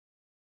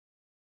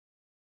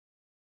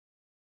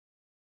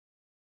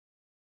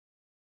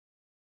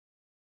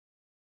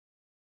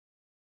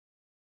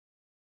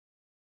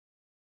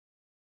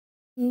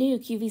New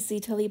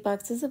QVC TILI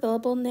box is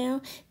available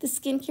now. The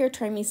Skincare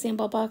Try Me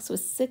Sample Box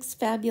with 6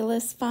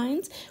 fabulous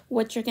finds.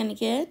 What you're going to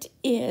get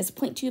is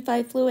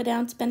 0.25 fluid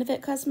ounce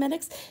Benefit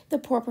Cosmetics, the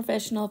Pore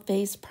Professional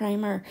Face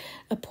Primer,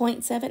 a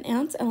 0.7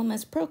 ounce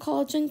LMS Pro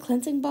Collagen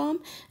Cleansing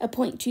Balm, a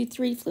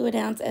 0.23 fluid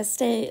ounce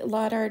Estee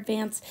Lauder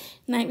Advanced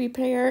Night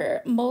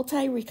Repair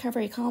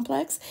Multi-Recovery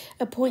Complex,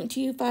 a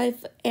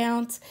 0.25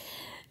 ounce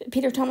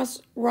Peter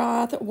Thomas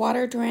Roth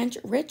Water Drench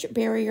Rich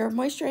Barrier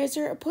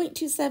Moisturizer, a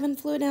 0.27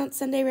 fluid ounce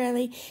Sunday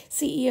Riley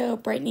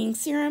CEO Brightening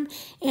Serum,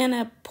 and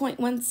a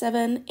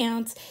 0.17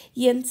 ounce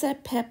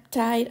Yinsa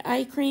Peptide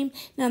Eye Cream.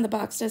 Now the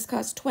box does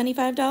cost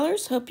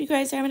 $25. Hope you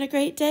guys are having a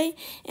great day,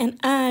 and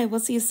I will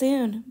see you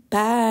soon.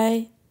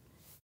 Bye.